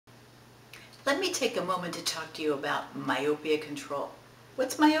Let me take a moment to talk to you about myopia control.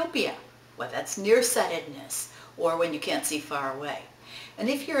 What's myopia? Well, that's nearsightedness, or when you can't see far away. And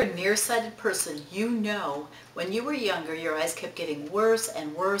if you're a nearsighted person, you know when you were younger, your eyes kept getting worse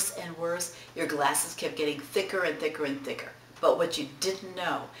and worse and worse. Your glasses kept getting thicker and thicker and thicker. But what you didn't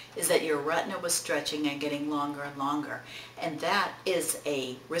know is that your retina was stretching and getting longer and longer. And that is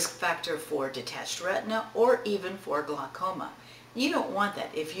a risk factor for detached retina or even for glaucoma. You don't want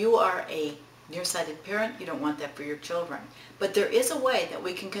that. If you are a nearsighted parent, you don't want that for your children. But there is a way that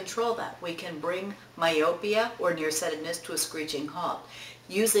we can control that. We can bring myopia or nearsightedness to a screeching halt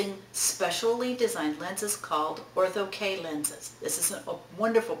using specially designed lenses called Ortho-K lenses. This is a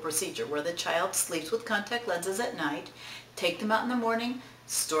wonderful procedure where the child sleeps with contact lenses at night, take them out in the morning,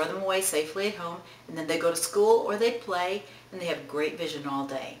 store them away safely at home, and then they go to school or they play and they have great vision all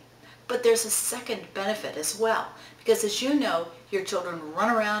day. But there's a second benefit as well, because as you know, your children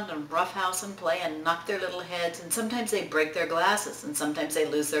run around and roughhouse and play and knock their little heads, and sometimes they break their glasses, and sometimes they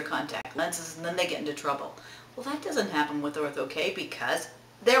lose their contact lenses, and then they get into trouble. Well, that doesn't happen with Ortho-K because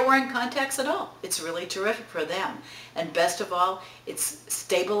they're wearing contacts at all. It's really terrific for them. And best of all, it's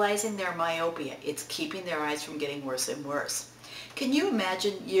stabilizing their myopia. It's keeping their eyes from getting worse and worse. Can you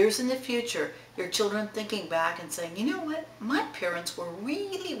imagine years in the future your children thinking back and saying, you know what, my parents were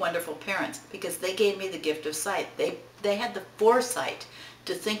really wonderful parents because they gave me the gift of sight. They had the foresight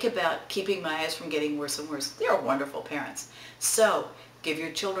to think about keeping my eyes from getting worse and worse. They are wonderful parents. So give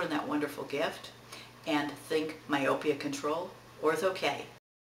your children that wonderful gift and think myopia control, Ortho-K.